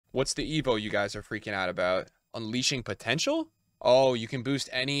What's the Evo you guys are freaking out about? Unleashing potential? Oh, you can boost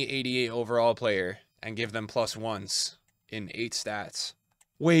any 88 overall player and give them +1s in 8 stats.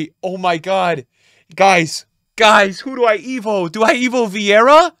 Wait, oh my god. Guys, who do I Evo? Do I Evo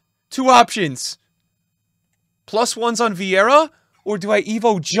Vieira? Two options. +1s on Vieira? Or do I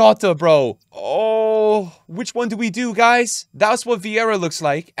Evo Jota, bro? Oh, which one do we do, guys? That's what Vieira looks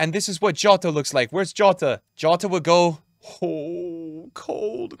like, and this is what Jota looks like. Where's Jota? Jota would go... Oh,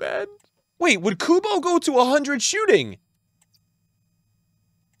 cold, man. Wait, would Kubo go to 100 shooting?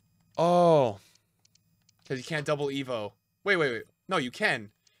 Oh. Because you can't double Evo. Wait. No, you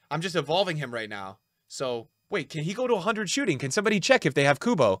can. I'm just evolving him right now. So, wait, can he go to 100 shooting? Can somebody check if they have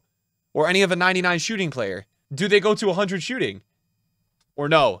Kubo? Or any of a 99 shooting player? Do they go to 100 shooting? Or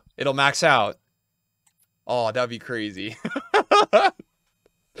no, it'll max out. Oh, that'd be crazy.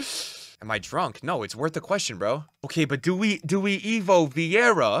 Am I drunk? No, it's worth the question, bro. Okay, but do we Evo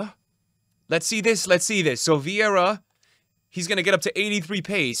Vieira? Let's see this. So Vieira, he's gonna get up to 83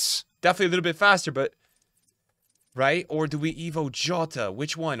 pace. Definitely a little bit faster, but... Right? Or do we Evo Jota?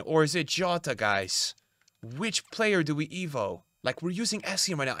 Which one? Or is it Jota, guys? Which player do we Evo? Like, we're using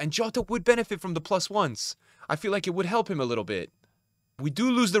Essien right now, and Jota would benefit from the +1s. I feel like it would help him a little bit. We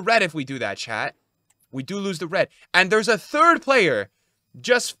do lose the red if we do that, chat. We do lose the red. And there's a third player.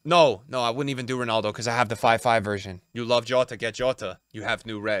 No, I wouldn't even do Ronaldo because I have the 5-5 version. You love Jota, get Jota. You have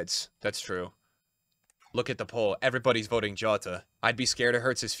new reds. That's true. Look at the poll. Everybody's voting Jota. I'd be scared it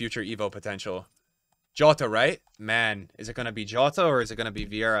hurts his future Evo potential. Jota, right? Man, is it going to be Jota or is it going to be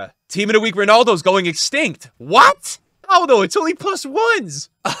Vieira? Team of the week, Ronaldo's going extinct. What? How though? It's only +1s.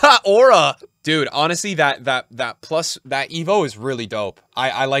 Aura. Dude, honestly, that Evo is really dope.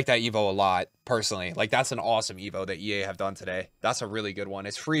 I like that Evo a lot, personally. Like, that's an awesome Evo that EA have done today. That's a really good one.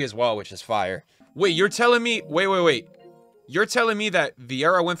 It's free as well, which is fire. Wait, you're telling me... Wait. You're telling me that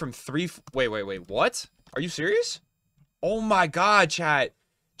Vieira went from 3... Wait, what? Are you serious? Oh my god, chat.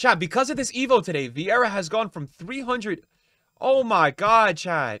 Chat, because of this Evo today, Vieira has gone from 300... Oh my god,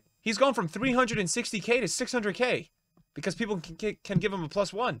 chat. He's gone from 360k to 600k. Because people can give him a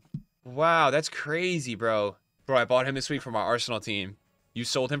 +1. Wow, that's crazy, bro. Bro, I bought him this week for my Arsenal team. You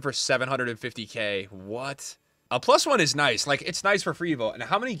sold him for 750k. What? A +1 is nice. Like, it's nice for free Evo. And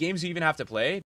how many games do you even have to play?